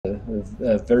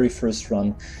very first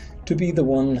run to be the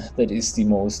one that is the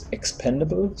most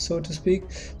expendable, so to speak.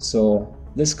 So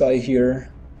this guy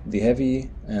here, the heavy,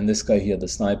 and this guy here, the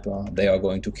sniper, they are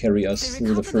going to carry us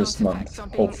through the first month,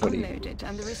 hopefully.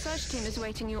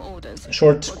 A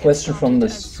short question from the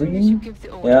stream.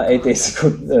 Yeah, 8 days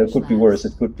could be worse.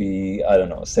 It could be, I don't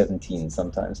know, 17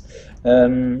 sometimes.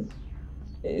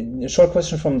 A short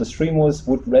question from the stream was,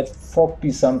 would red fog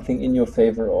be something in your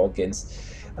favor or against?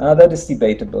 That is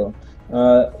debatable.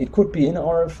 It could be in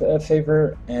our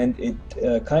favor, and it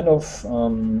kind of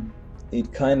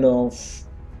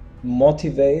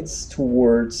motivates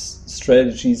towards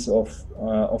strategies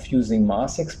of using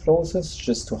mass explosives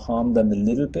just to harm them a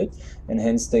little bit, and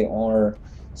hence they are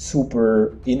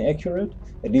super inaccurate.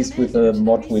 At least with a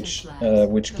mod which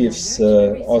gives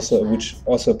which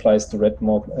also applies the red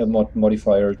mod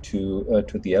modifier to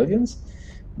the aliens.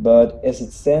 But as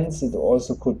it stands, it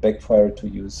also could backfire to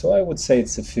you. So I would say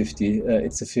it's a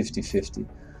 50-50.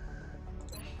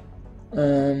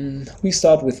 We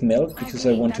start with melt because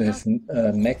I want to have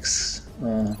max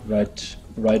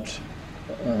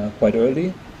quite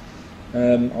early.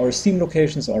 Our steam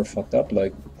locations are fucked up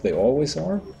like they always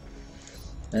are.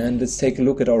 And let's take a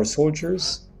look at our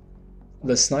soldiers.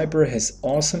 The sniper has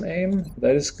awesome aim,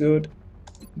 that is good.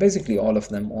 Basically all of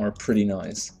them are pretty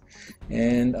nice.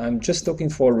 And I'm just looking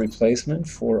for a replacement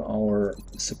for our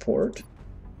support.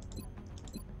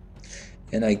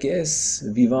 And I guess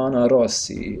Vivana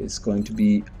Rossi is going to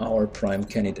be our prime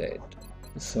candidate.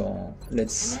 So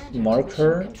let's mark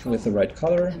her with the right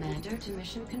color.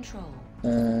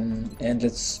 And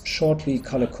let's shortly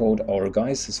color code our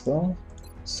guys as well.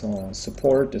 So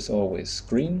support is always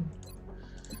green.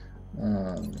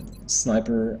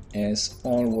 Sniper as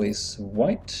always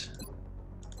white.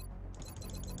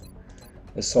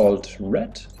 Assault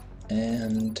red.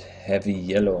 And heavy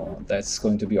yellow. That's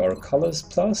going to be our colors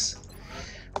plus.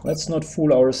 Let's not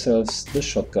fool ourselves, the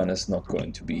shotgun is not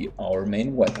going to be our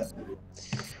main weapon.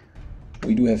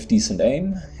 We do have decent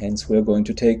aim, hence we're going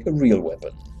to take a real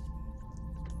weapon.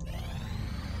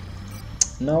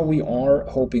 Now we are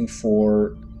hoping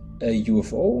for a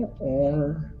UFO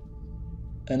or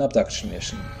an abduction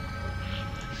mission.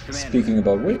 Speaking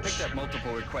about which,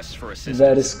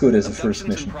 that is good as a first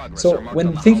mission. So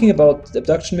when thinking about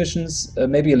abduction missions,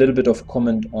 maybe a little bit of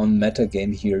comment on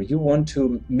metagame here. You want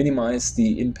to minimize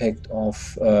the impact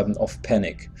of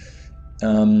panic.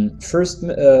 First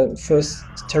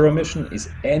terror mission is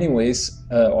anyways,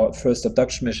 or first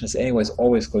abduction mission is anyways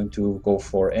always going to go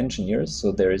for engineers,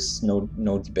 so there is no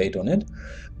debate on it.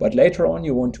 But later on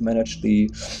you want to manage the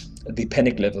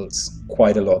panic levels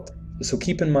quite a lot. So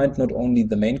keep in mind, not only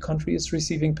the main country is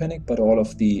receiving panic, but all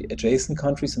of the adjacent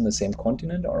countries in the same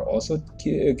continent are also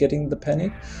getting the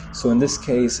panic. So in this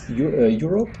case,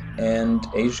 Europe and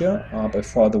Asia are by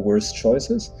far the worst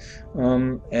choices.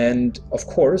 And of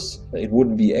course, it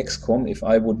wouldn't be XCOM if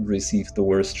I wouldn't receive the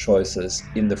worst choices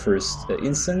in the first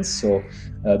instance. So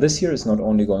this year is not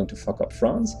only going to fuck up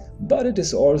France, but it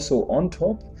is also on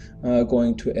top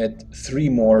going to add 3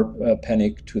 more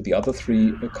panic to the other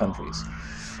 3 countries.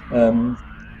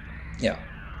 Yeah,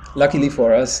 luckily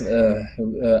for us,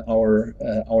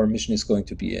 our mission is going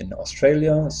to be in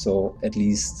Australia, so at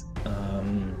least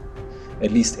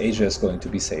Asia is going to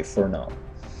be safe for now.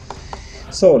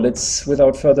 So let's,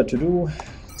 without further ado,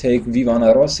 take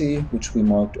Vivana Rossi, which we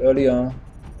marked earlier,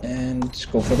 and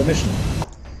go for the mission.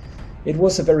 It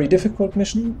was a very difficult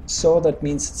mission, so that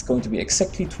means it's going to be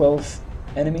exactly 12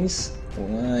 enemies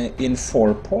in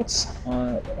 4 pods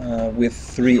with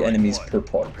 3 enemies per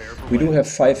pod. We do have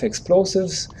 5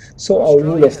 explosives, so our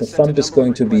rule of the thumb is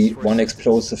going to be 1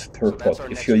 explosive per pod.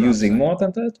 If you're using more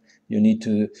than that, you need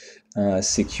to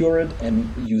secure it and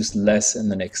use less in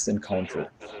the next encounter.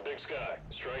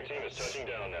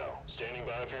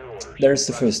 There's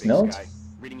the first melt.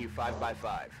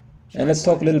 And let's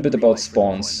talk a little bit about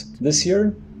spawns. This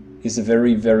here is a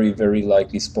very, very, very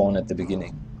likely spawn at the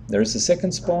beginning. There is a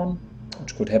second spawn,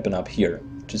 which could happen up here.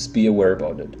 Just be aware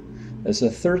about it. There's a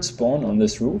third spawn on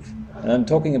this roof, and I'm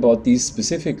talking about these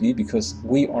specifically because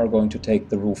we are going to take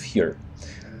the roof here.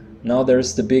 Now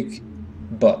there's the big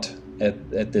but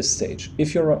at this stage.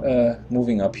 If you're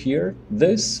moving up here,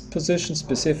 this position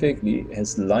specifically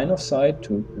has line of sight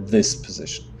to this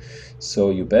position.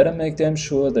 So you better make damn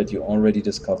sure that you already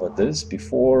discovered this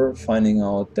before finding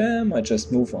out, damn, I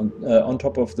just moved on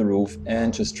top of the roof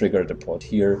and just triggered a pod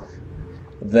here.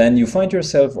 Then you find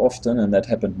yourself often, and that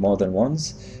happened more than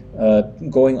once,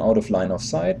 going out of line of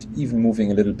sight, even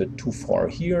moving a little bit too far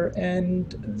here,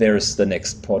 and there's the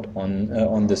next pod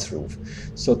on this roof.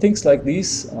 So things like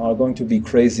these are going to be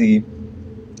crazy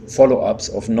follow-ups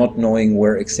of not knowing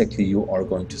where exactly you are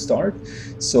going to start.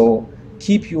 So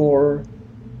keep your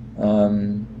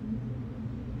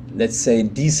let's say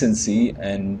decency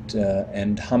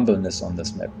and humbleness on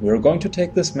this map. We're going to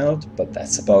take this melt, but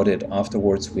that's about it.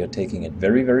 Afterwards we are taking it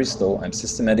very, very slow. I'm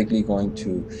systematically going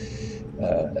to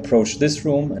approach this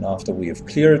room, and after we have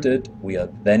cleared it, we are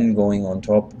then going on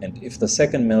top, and if the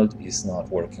second melt is not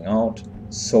working out,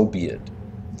 so be it.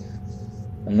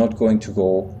 I'm not going to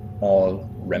go all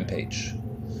rampage.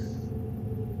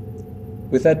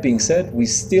 With that being said, we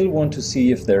still want to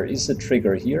see if there is a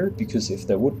trigger here, because if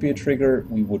there would be a trigger,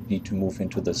 we would need to move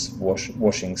into this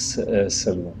washing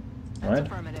saloon, right?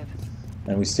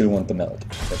 And we still want the melt,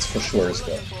 that's for sure as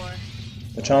well.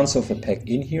 The chance of a pack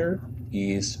in here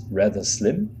is rather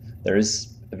slim. There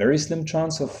is a very slim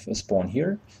chance of a spawn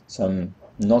here, so I'm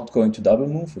not going to double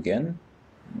move again.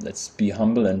 Let's be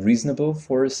humble and reasonable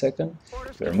for a second.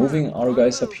 We're moving our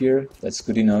guys up here, that's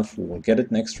good enough, we will get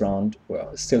it next round. Well,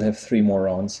 I still have 3 more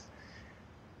rounds.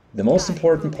 The most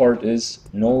important part is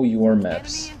know your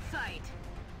maps.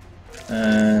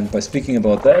 And by speaking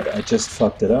about that, I just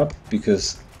fucked it up,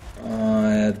 because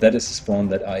that is a spawn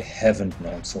that I haven't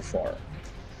known so far.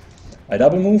 I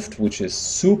double moved, which is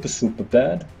super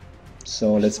bad.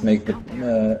 So let's make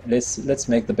the let's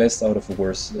make the best out of a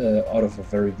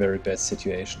very bad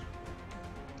situation.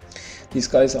 These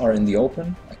guys are in the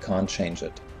open. I can't change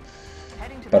it,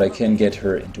 but I can get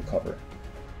her into cover.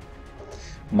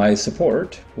 My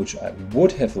support, which I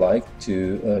would have liked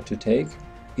to take,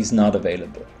 is not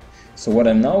available. So what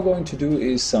I'm now going to do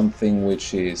is something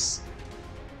which is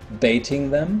baiting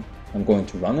them. I'm going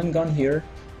to run and gun here.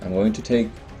 I'm going to take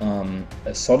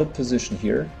a solid position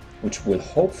here, which will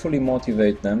hopefully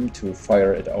motivate them to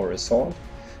fire at our assault.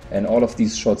 And all of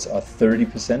these shots are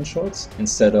 30% shots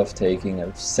instead of taking a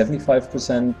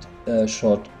 75%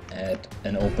 shot at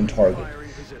an open target.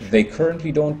 They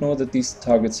currently don't know that these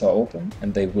targets are open,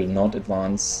 and they will not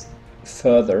advance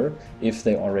further if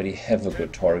they already have a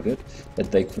good target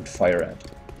that they could fire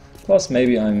at. Plus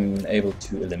maybe I'm able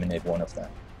to eliminate one of them.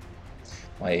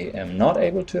 I am not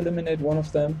able to eliminate one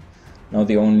of them. Now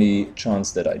the only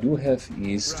chance that I do have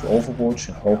is to overwatch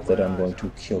and hope that I'm going to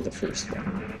kill the first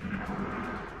one.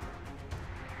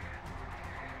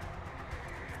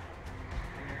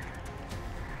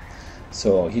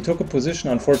 So he took a position.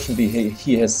 Unfortunately,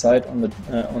 he has sight on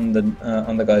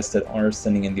the guys that are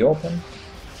standing in the open.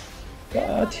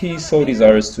 But he's so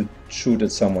desirous to shoot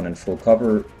at someone in full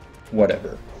cover.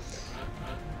 Whatever.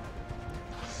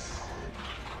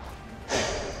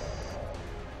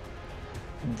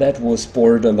 That was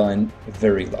borderline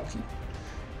very lucky.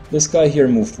 This guy here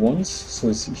moved once, so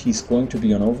he's going to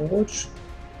be on Overwatch.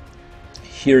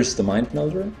 Here's the Mind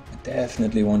Melder. I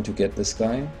definitely want to get this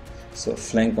guy, so a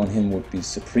flank on him would be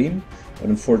supreme, but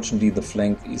unfortunately the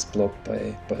flank is blocked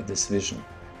by this vision.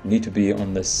 You need to be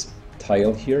on this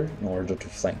tile here in order to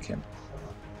flank him.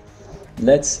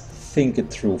 Let's think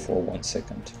it through for 1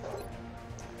 second.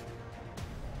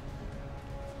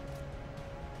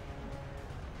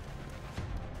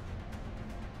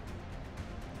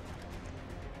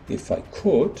 If I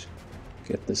could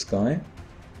get this guy,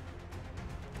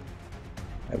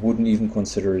 I wouldn't even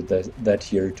consider that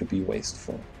here to be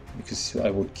wasteful, because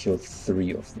I would kill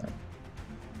 3 of them.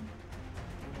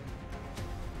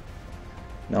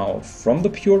 Now, from the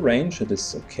pure range, it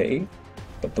is okay,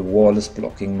 but the wall is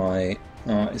blocking my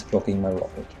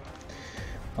rocket.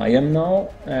 I am now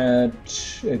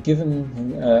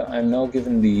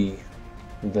given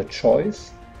the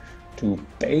choice to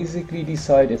basically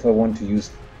decide if I want to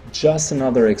use just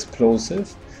another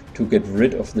explosive to get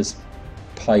rid of this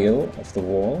pile of the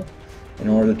wall in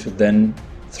order to then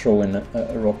throw in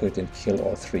a rocket and kill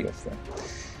all 3 of them.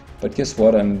 But guess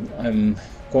what? I'm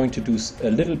going to do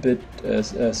a little bit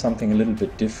something a little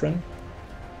bit different.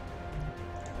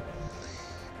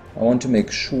 I want to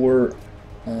make sure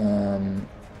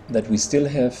that we still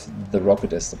have the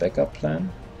rocket as the backup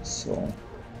plan. So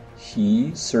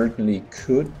he certainly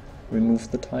could remove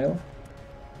the tile.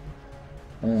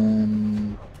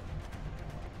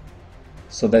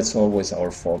 So that's always our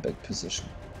fallback position.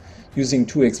 Using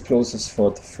 2 explosives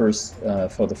for the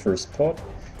first pod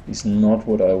is not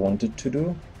what I wanted to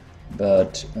do,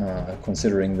 but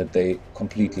considering that they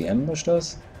completely ambushed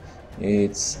us,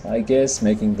 it's, I guess,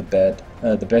 making the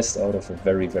best out of a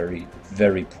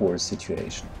very poor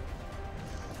situation.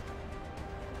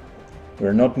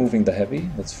 We're not moving the heavy,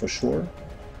 that's for sure.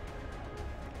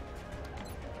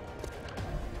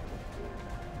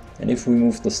 And if we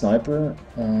move the sniper,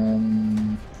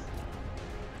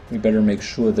 we better make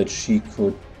sure that she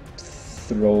could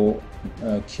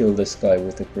kill this guy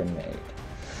with a grenade.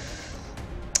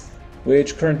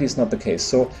 which currently is not the case.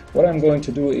 So what I'm going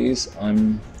to do is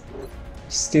I'm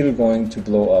still going to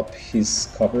blow up his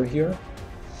cover here.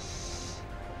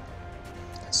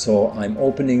 So I'm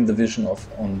opening the vision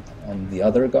on the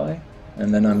other guy,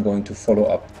 and then I'm going to follow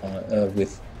up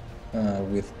with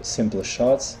simple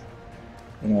shots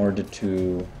in order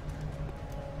to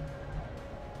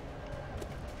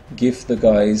give the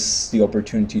guys the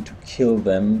opportunity to kill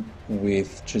them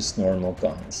with just normal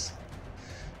guns.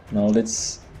 Now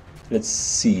let's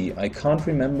see. I can't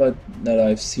remember that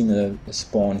I've seen a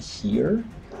spawn here,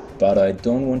 but I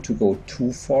don't want to go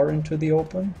too far into the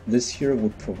open. This here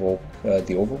would provoke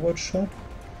the overwatch shot,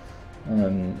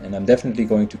 and I'm definitely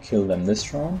going to kill them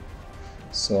this round.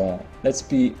 So let's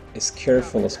be as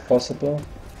careful as possible.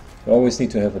 You always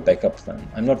need to have a backup plan.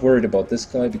 I'm not worried about this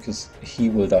guy because he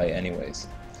will die anyways,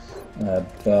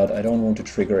 but I don't want to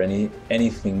trigger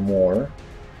anything more.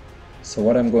 So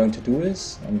what I'm going to do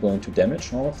is I'm going to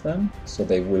damage all of them, so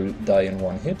they will die in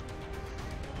one hit.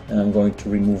 And I'm going to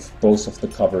remove both of the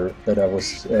cover that I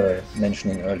was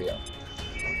mentioning earlier.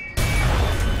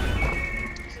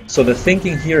 So the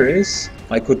thinking here is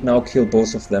I could now kill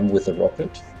both of them with a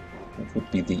rocket. It would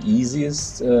be the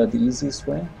easiest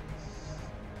way.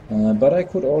 But I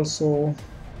could also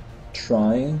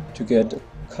try to get a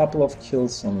couple of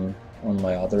kills on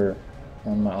my other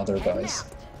guys.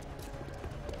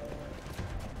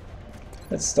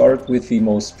 Let's start with the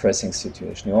most pressing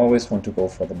situation. You always want to go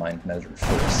for the mind melter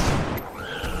first.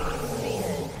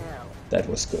 That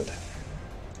was good.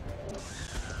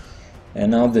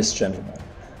 And now this gentleman.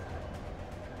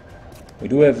 We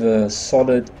do have a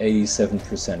solid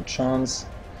 87% chance.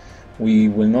 We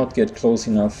will not get close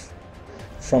enough.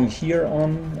 From here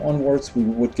onwards we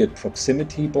would get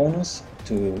proximity bonus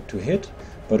to hit,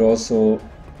 but also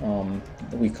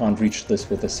we can't reach this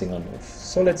with a single move.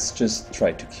 So let's just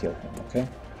try to kill him, okay?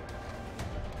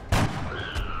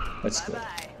 That's good.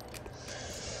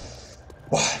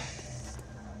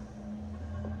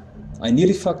 I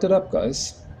nearly fucked it up,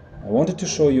 guys. I wanted to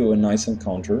show you a nice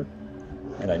encounter,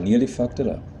 and I nearly fucked it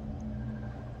up.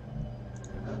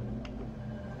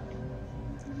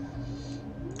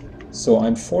 So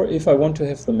if I want to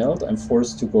have the melt, I'm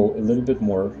forced to go a little bit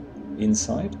more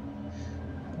inside.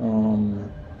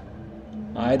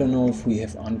 I don't know if we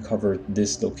have uncovered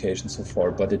this location so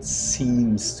far, but it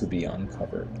seems to be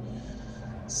uncovered.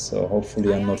 So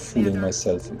hopefully I'm not fooling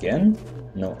myself again.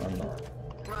 No, I'm not.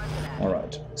 All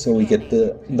right. So we get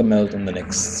the melt in the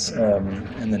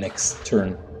next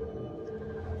turn.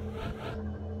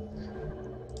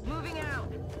 Moving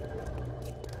out.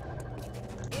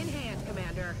 In hand,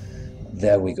 Commander.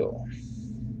 There we go.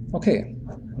 Okay.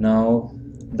 Now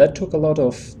that took a lot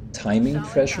of timing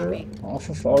pressure off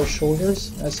of our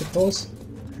shoulders, I suppose.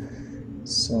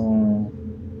 So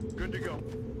good to go.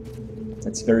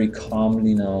 Let's very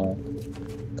calmly now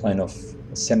kind of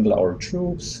assemble our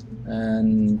troops,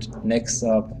 and next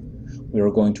up we are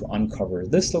going to uncover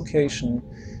this location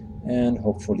and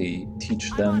hopefully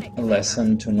teach them a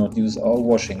lesson to not use our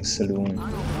washing saloon.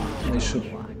 They should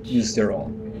use their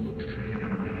own.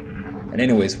 And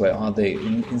anyways, where are they?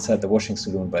 Inside the washing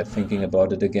saloon, by thinking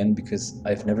about it again, because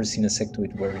I've never seen a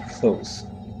sectoid very close.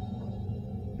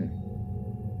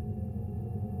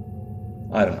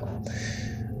 I don't know.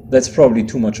 That's probably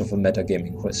too much of a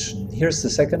metagaming question. Here's the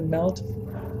second melt.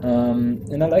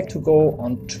 And I like to go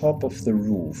on top of the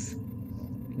roof.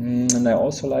 And I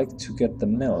also like to get the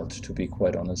melt, to be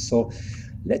quite honest. So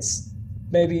let's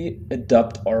maybe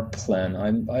adapt our plan.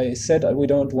 I said we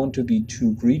don't want to be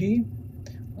too greedy.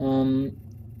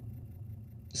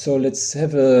 So let's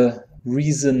have a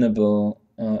reasonable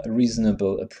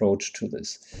approach to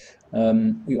this.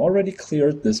 We already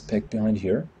cleared this pack behind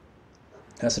here.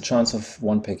 Has a chance of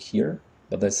one pack here,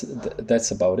 but that's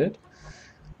about it.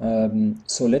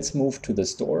 So let's move to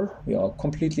this door. We are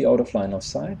completely out of line of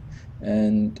sight,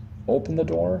 and open the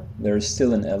door. There is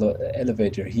still an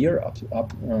elevator here up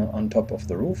on top of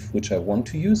the roof, which I want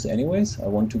to use anyways. I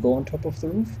want to go on top of the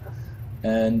roof.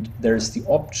 And there's the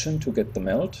option to get the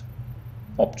melt.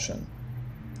 Option,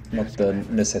 not the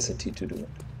necessity to do it.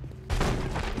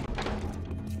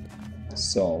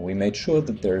 So we made sure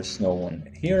that there's no one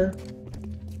here.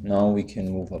 Now we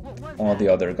can move up all the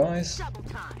other guys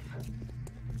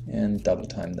and double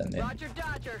time them in. Roger,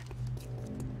 Dodger.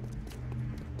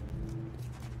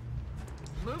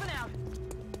 Moving out.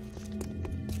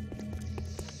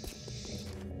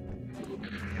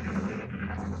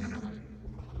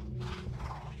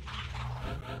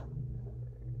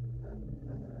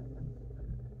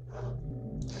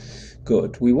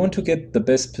 Good. We want to get the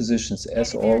best positions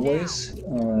as always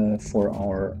for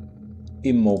our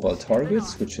immobile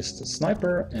targets, which is the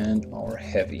sniper and our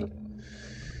heavy.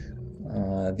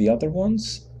 The other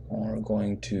ones are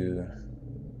going to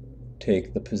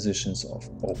take the positions of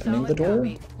opening the door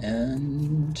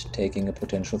and taking a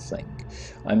potential flank.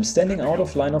 I'm standing out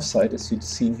of line of sight, as you've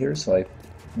seen here, so I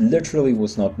literally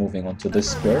was not moving onto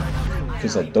this square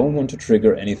because I don't want to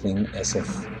trigger anything as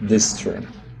of this turn.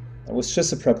 It was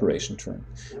just a preparation turn,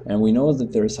 and we know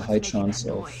that there is a high chance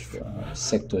of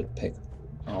sectoid pack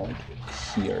out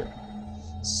here.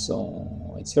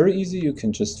 So it's very easy, you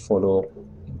can just follow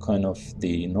kind of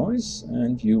the noise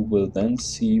and you will then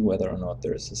see whether or not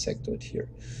there is a sectoid here.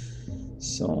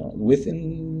 So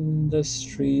within the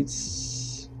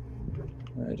streets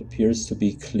it appears to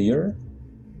be clear.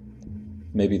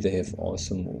 Maybe they have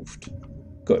also moved.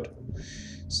 Good.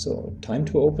 So time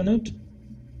to open it.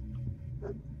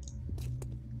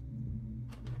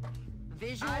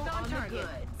 Visual on target.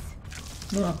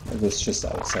 No, it was just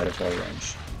outside of our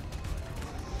range.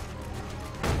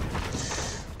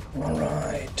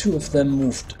 Alright, two of them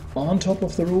moved on top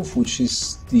of the roof, which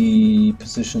is the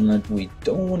position that we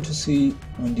don't want to see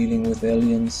when dealing with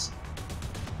aliens.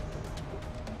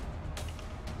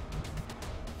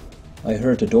 I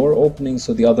heard a door opening,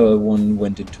 so the other one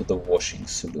went into the washing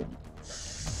saloon.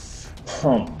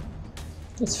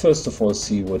 Let's first of all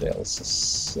see what else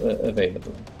is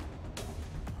available.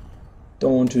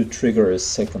 Don't want to trigger a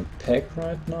second pack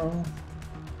right now.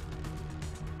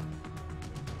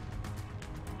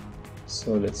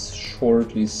 So let's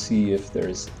shortly see if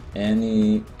there's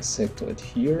any sectoid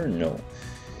here. No.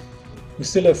 We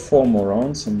still have 4 more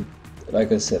rounds, and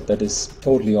like I said, that is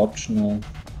totally optional.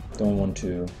 Don't want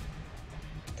to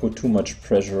put too much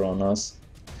pressure on us.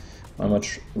 I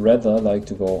much rather like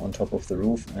to go on top of the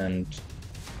roof and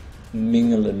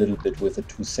mingle a little bit with the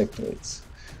 2 sectoids.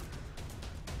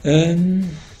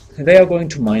 They are going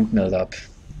to mind meld up.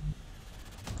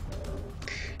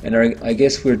 And I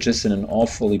guess we're just in an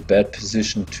awfully bad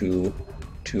position to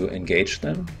engage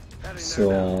them.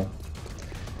 So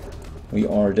we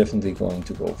are definitely going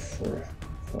to go for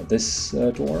this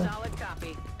door. Solid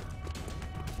copy.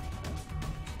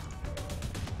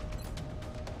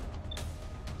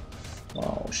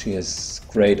 Wow, she has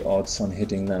great odds on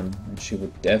hitting them, and she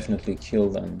would definitely kill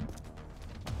them.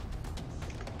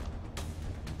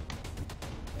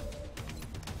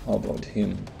 How about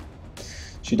him?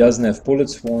 She doesn't have bullet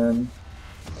swarm.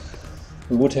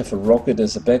 We would have a rocket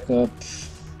as a backup.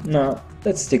 No,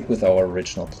 let's stick with our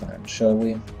original plan, shall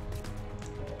we?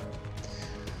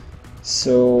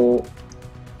 So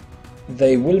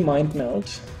they will mind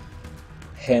melt,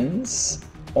 hence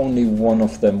only one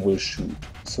of them will shoot.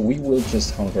 So we will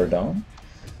just hunker down.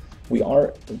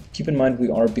 Keep in mind, we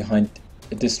are behind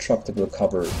a destructible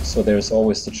cover, so there's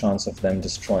always the chance of them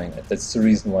destroying it. That's the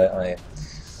reason why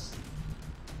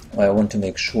I want to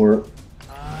make sure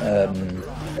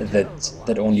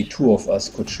that only 2 of us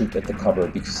could shoot at the cover,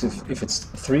 because if it's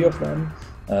 3 of them,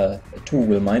 2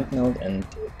 will mind meld and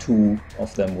 2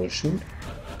 of them will shoot.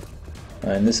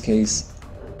 In this case,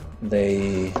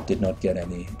 they did not get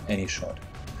any shot.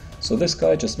 So this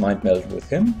guy just mind melded with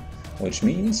him, which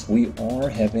means we are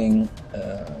having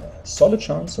a solid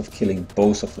chance of killing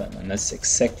both of them, and that's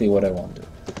exactly what I wanted.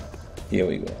 Here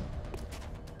we go.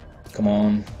 Come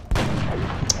on.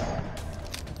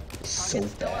 So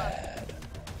bad.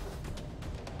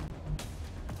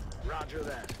 Roger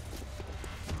that.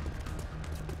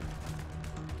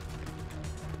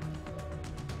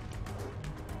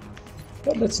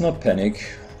 But let's not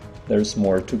panic. There's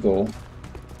more to go.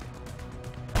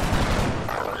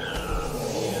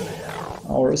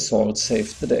 Our assault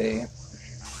saved the day.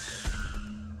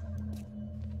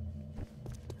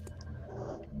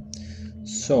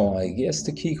 So I guess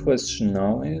the key question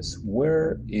now is,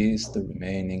 where is the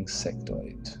remaining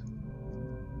sectoid?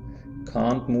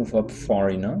 Can't move up far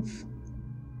enough,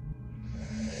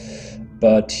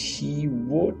 but he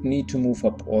would need to move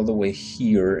up all the way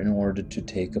here in order to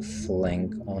take a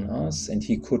flank on us, and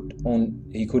he could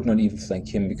not even flank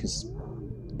him because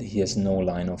he has no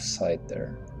line of sight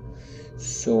there.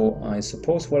 So I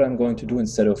suppose what I'm going to do,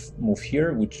 instead of move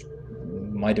here, which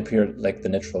might appear like the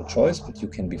natural choice, but you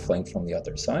can be flanked from the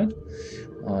other side,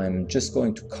 I'm just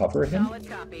going to cover him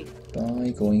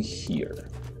by going here.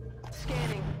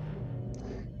 Scanning.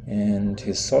 And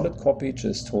his solid copy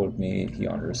just told me he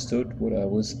understood what I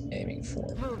was aiming for.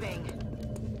 Moving.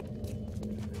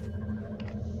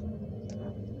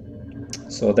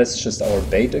 So that's just our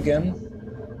bait again,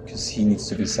 because he needs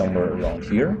to be somewhere around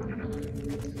here.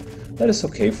 That is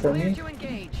okay for me,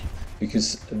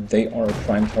 because they are a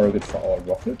prime target for our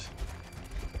rocket.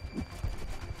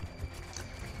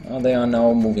 They are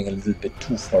now moving a little bit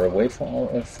too far away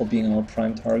for being our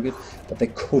prime target, but they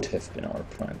could have been our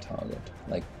prime target.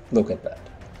 Like, look at that.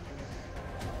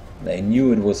 They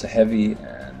knew it was a heavy,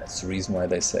 and that's the reason why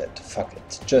they said, fuck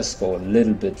it, just go a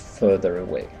little bit further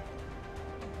away.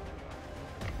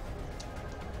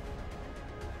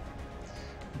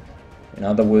 In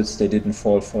other words, they didn't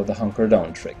fall for the hunker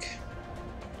down trick.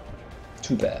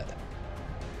 Too bad.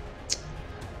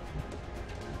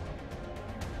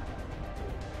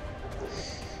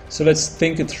 So let's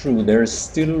think it through. There's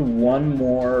still one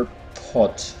more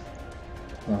pot.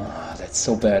 Ah, that's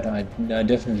so bad. I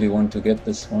definitely want to get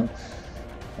this one.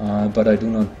 But I do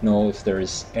not know if there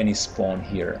is any spawn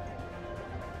here.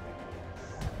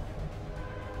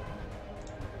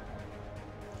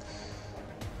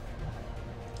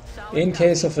 In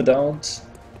case of a doubt,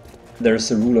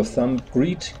 there's a rule of thumb,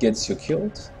 greed gets you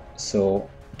killed, so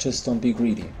just don't be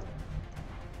greedy.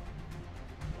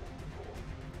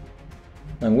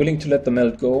 I'm willing to let the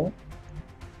melt go.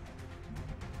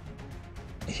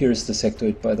 Here's the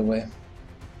sectoid, by the way.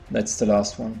 That's the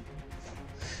last one.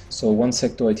 So one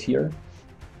sectoid here,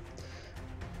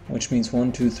 which means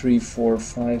 1, 2, 3, 4,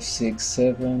 5, 6,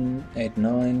 7, 8,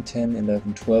 9, 10,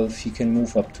 11, 12. He can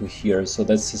move up to here, so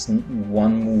that's his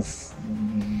one move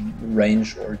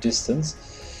range or distance,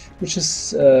 which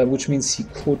means he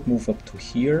could move up to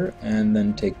here and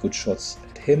then take good shots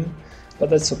at him, but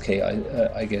that's okay,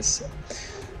 I guess.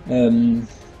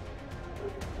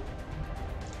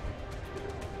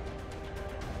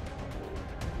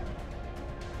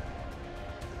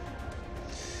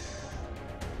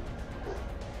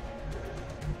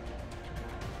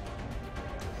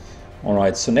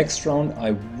 Alright, so next round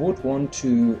I would want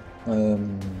to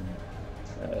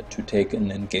take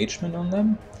an engagement on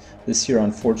them. This here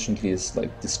unfortunately is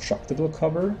like destructible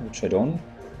cover, which I don't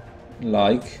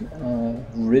like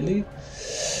really.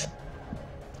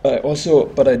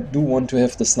 But I do want to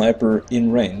have the sniper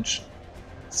in range.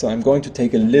 So I'm going to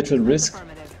take a little risk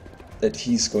that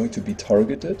he's going to be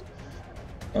targeted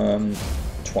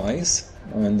twice,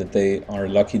 and that they are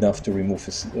lucky enough to remove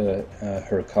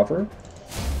her cover.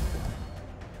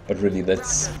 But really,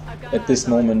 that's, at this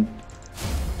moment,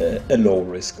 a low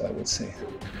risk, I would say.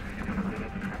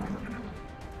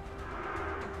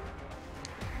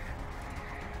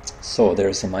 So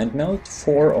there's a mind meld.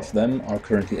 4 of them are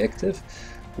currently active,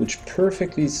 which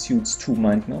perfectly suits 2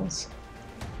 mind melds.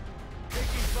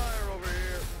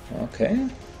 Okay,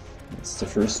 that's the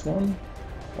first one.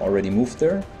 Already moved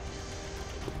there.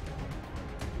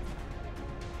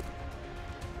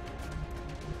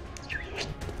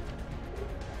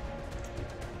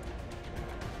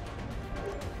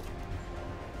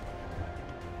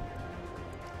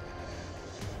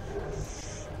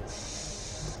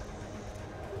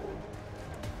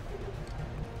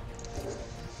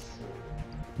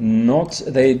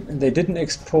 They didn't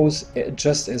expose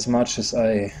just as much as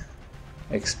I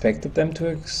expected them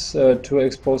to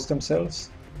expose themselves.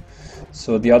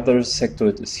 So the other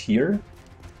sectoid is here,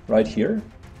 right here.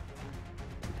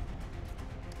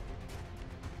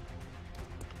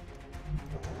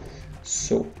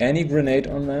 So any grenade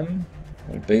on them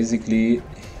will basically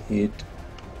hit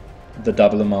the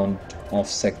double amount of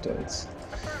sectoids.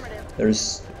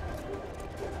 There's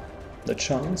the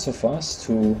chance of us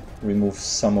to remove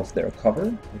some of their cover,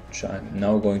 which I'm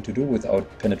now going to do without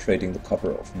penetrating the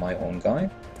cover of my own guy.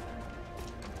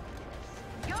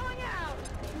 Going out.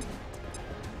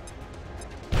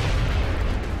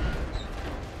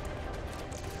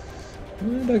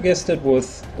 And I guess that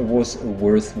was a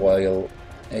worthwhile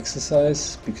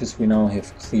exercise, because we now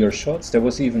have clear shots. There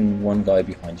was even one guy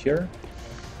behind here.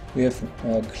 We have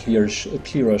clearer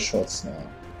shots now.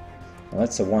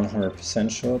 That's a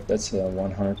 100% shot, that's a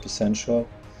 100% shot.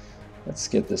 Let's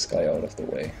get this guy out of the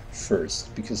way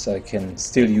first, because I can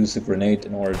still use a grenade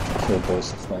in order to kill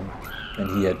both of them. And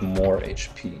he had more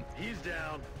HP. He's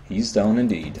down. He's down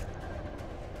indeed.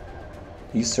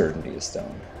 He certainly is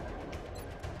down.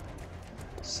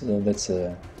 So that's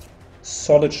a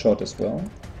solid shot as well.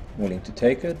 Willing to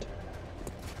take it.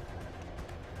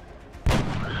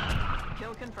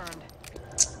 Kill confirmed.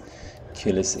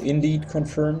 Kill is indeed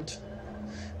confirmed.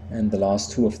 And the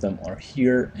last 2 of them are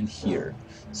here and here.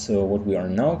 So what we are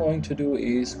now going to do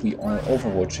is we are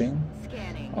overwatching.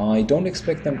 Scanning. I don't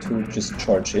expect them to just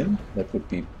charge in. That would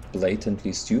be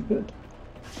blatantly stupid.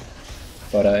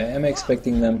 But I am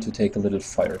expecting them to take a little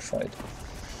firefight.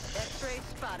 X-ray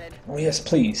spotted. Oh yes,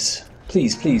 please.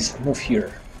 Please, please, move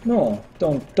here. No,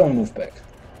 don't move back.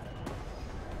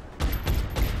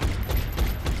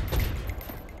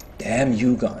 Damn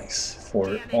you guys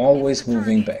for always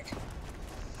moving back.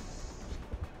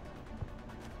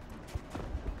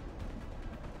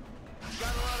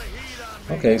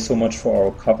 Okay, so much for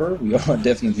our cover. We are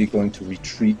definitely going to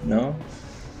retreat now.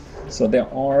 So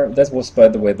there are, that was by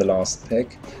the way the last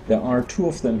pack, there are 2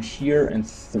 of them here and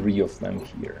 3 of them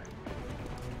here.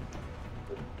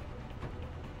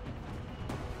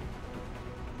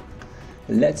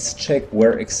 Let's check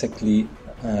where exactly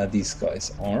these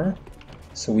guys are,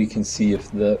 so we can see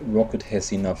if the rocket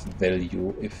has enough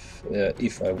value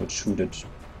if I would shoot it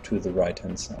to the right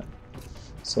hand side.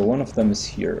 So one of them is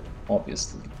here,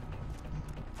 obviously.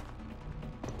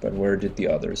 But where did the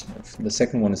others move? The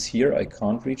second one is here, I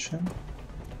can't reach him.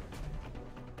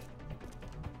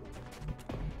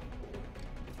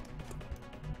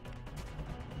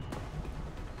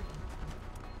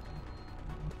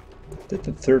 Did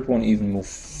the third one even move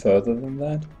further than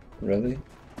that? Really?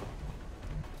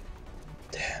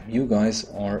 Damn, you guys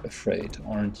are afraid,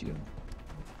 aren't you?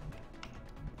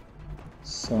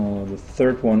 So the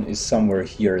third one is somewhere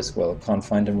here as well. Can't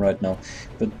find him right now.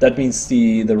 But that means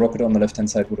the rocket on the left hand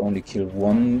side would only kill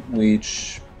one,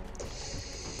 which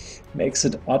makes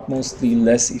it utmostly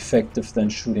less effective than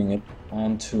shooting it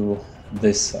onto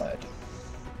this side.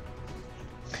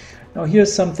 Now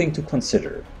here's something to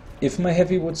consider. If my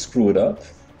heavy would screw it up,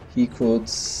 he could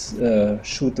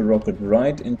shoot the rocket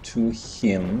right into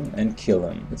him and kill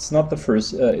him. It's not the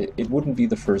first, it wouldn't be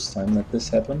the first time that this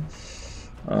happened.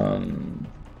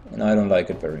 And I don't like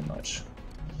it very much.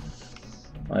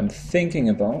 I'm thinking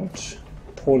about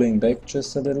pulling back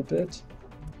just a little bit.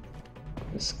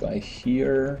 This guy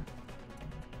here.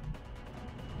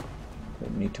 We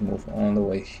need to move all the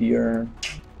way here.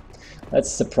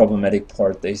 That's the problematic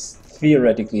part. They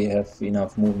theoretically have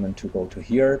enough movement to go to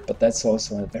here, but that's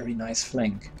also a very nice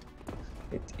flank.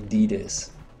 It indeed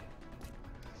is.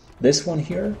 This one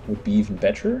here would be even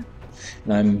better,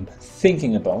 and I'm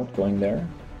thinking about going there.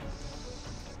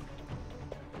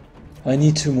 I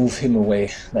need to move him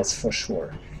away, that's for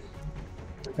sure.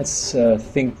 Let's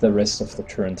think the rest of the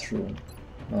turn through.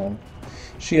 Now,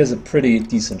 she has a pretty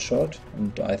decent shot,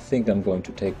 and I think I'm going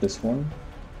to take this one.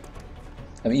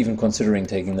 I'm even considering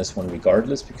taking this one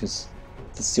regardless, because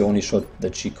that's the only shot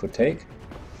that she could take.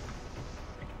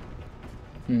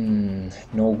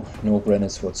 No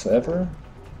grenades whatsoever.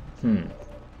 And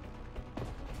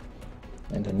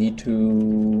I need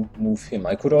to move him.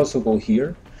 I could also go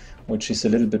here, which is a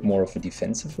little bit more of a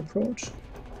defensive approach.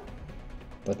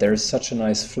 But there is such a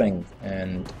nice flank,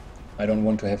 and I don't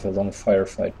want to have a long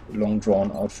firefight, long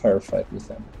drawn out firefight with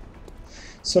them.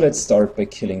 So let's start by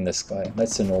killing this guy.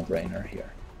 That's a no-brainer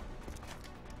here.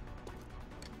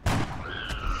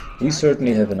 We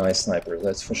certainly have a nice sniper,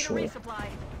 that's for sure.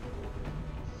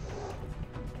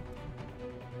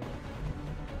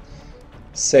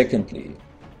 Secondly,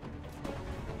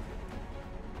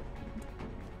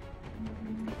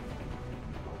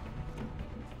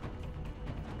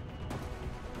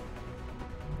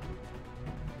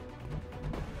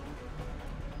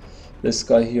 this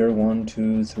guy here, 1,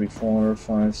 2, 3, 4,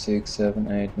 5, 6,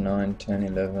 7, 8, 9, 10,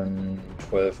 11,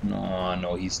 12,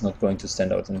 no, he's not going to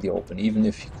stand out in the open. Even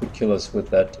if he could kill us with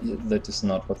that, that is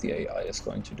not what the AI is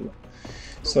going to do.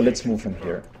 So let's move him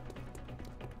here.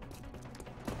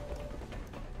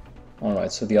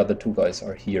 Alright, so the other 2 guys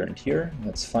are here and here.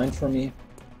 That's fine for me.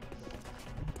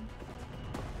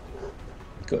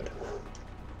 Good.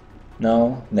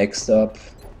 Now, next up,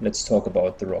 let's talk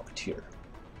about the Rocketeer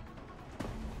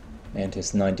and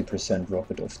his 90%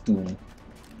 Rocket of Doom.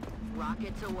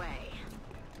 Rockets away.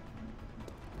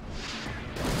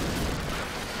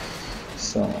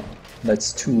 So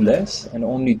that's 2 less, and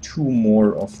only 2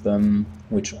 more of them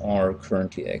which are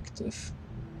currently active.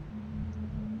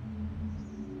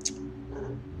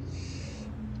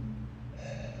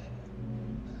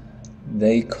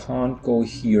 They can't go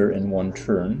here in 1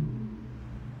 turn,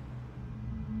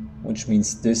 which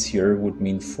means this here would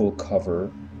mean full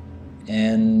cover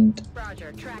and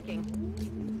Roger,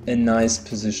 tracking. A nice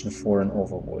position for an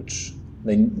Overwatch.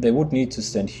 They would need to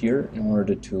stand here in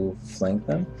order to flank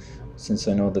them. Since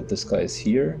I know that this guy is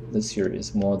here, this here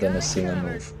is more than a single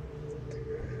move.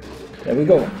 There we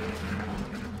go.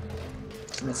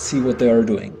 Let's see what they are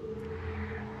doing.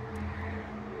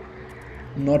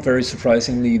 Not very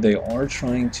surprisingly, they are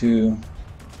trying to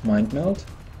mind meld.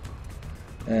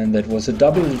 And that was a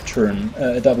double turn,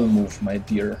 a double move, my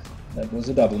dear. That was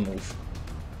a double move.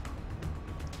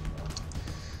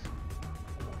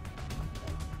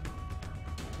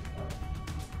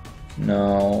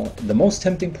 Now, the most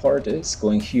tempting part is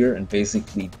going here and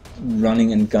basically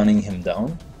running and gunning him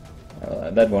down.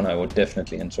 That one I would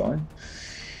definitely enjoy.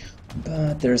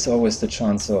 But there's always the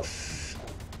chance of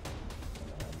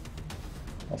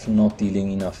not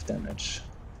dealing enough damage.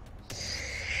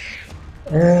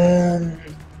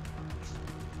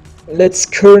 let's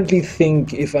currently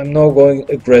think if I'm now going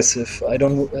aggressive. I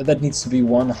don't. That needs to be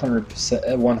 100%.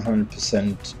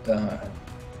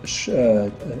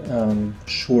 100%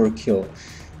 sure kill.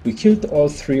 We killed all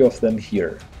 3 of them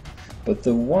here. But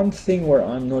the one thing where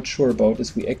I'm not sure about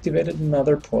is we activated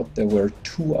another pod. There were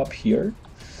 2 up here,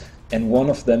 and one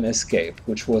of them escaped,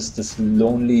 which was this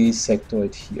lonely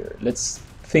sectoid here. Let's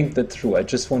think that through. I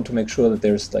just want to make sure that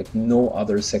there's like no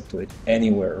other sectoid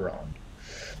anywhere around.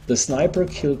 The sniper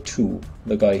killed 2,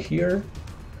 the guy here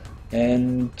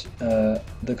and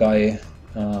the guy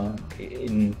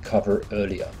in cover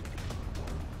earlier.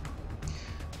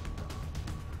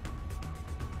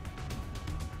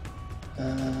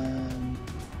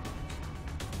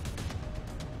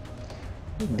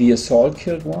 The assault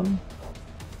killed 1,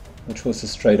 which was a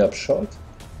straight up shot,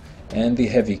 and the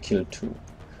heavy killed 2,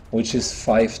 which is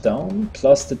 5 down,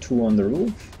 plus the 2 on the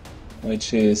roof,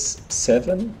 which is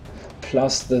 7,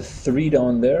 plus the 3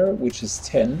 down there, which is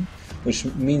 10, which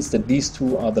means that these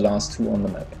 2 are the last 2 on the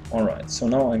map. Alright, so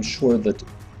now I'm sure that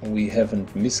we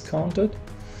haven't miscounted,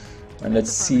 and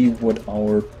let's see what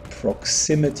our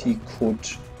proximity could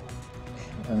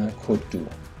do.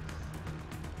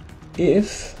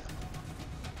 If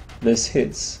this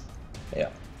hits,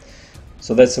 yeah,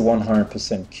 so that's a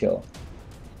 100% kill.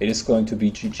 It is going to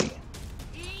be GG.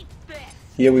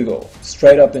 Here we go,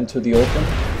 straight up into the open,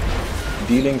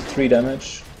 dealing 3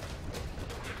 damage,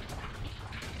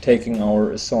 taking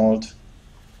our assault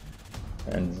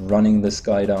and running this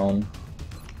guy down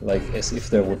like as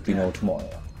if there would be no tomorrow.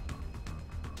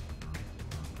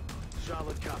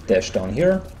 Dash down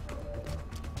here.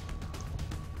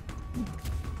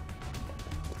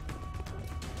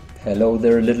 Hello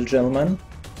there, little gentleman.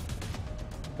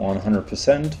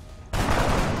 100%.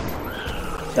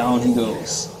 Down he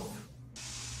goes.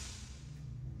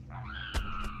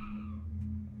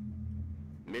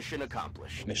 Mission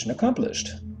accomplished. Mission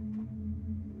accomplished.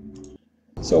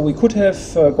 So we could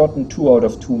have gotten 2 out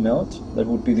of 2 melt. That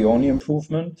would be the only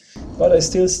improvement. But I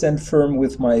still stand firm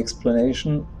with my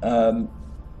explanation. Not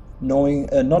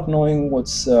knowing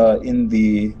what's in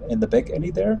the back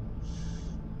alley there.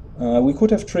 We could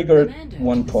have triggered Commander,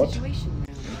 1 pod.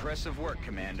 Impressive work,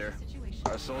 Commander.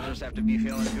 Our soldiers have to be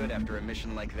feeling good after a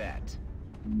mission like that.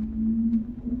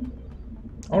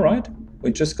 Alright,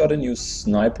 we just got a new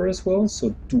sniper as well,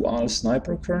 so dual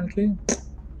sniper currently.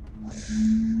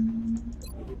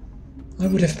 I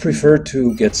would have preferred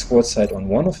to get squad sight on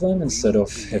one of them instead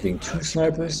of having 2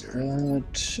 snipers,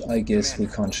 but I guess we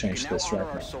can't change this right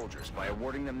now. now. Soldiers by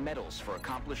awarding them medals for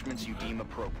accomplishments you deem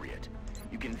appropriate.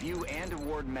 You can view and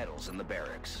award medals in the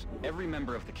barracks. Every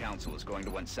member of the council is going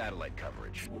to want satellite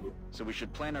coverage, so we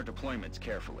should plan our deployments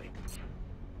carefully.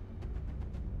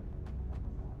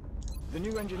 The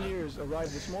new engineers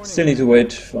arrived this morning. Still need to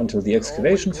wait until the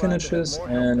excavation finishes,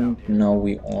 and now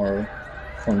we are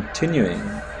continuing.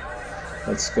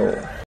 Let's go.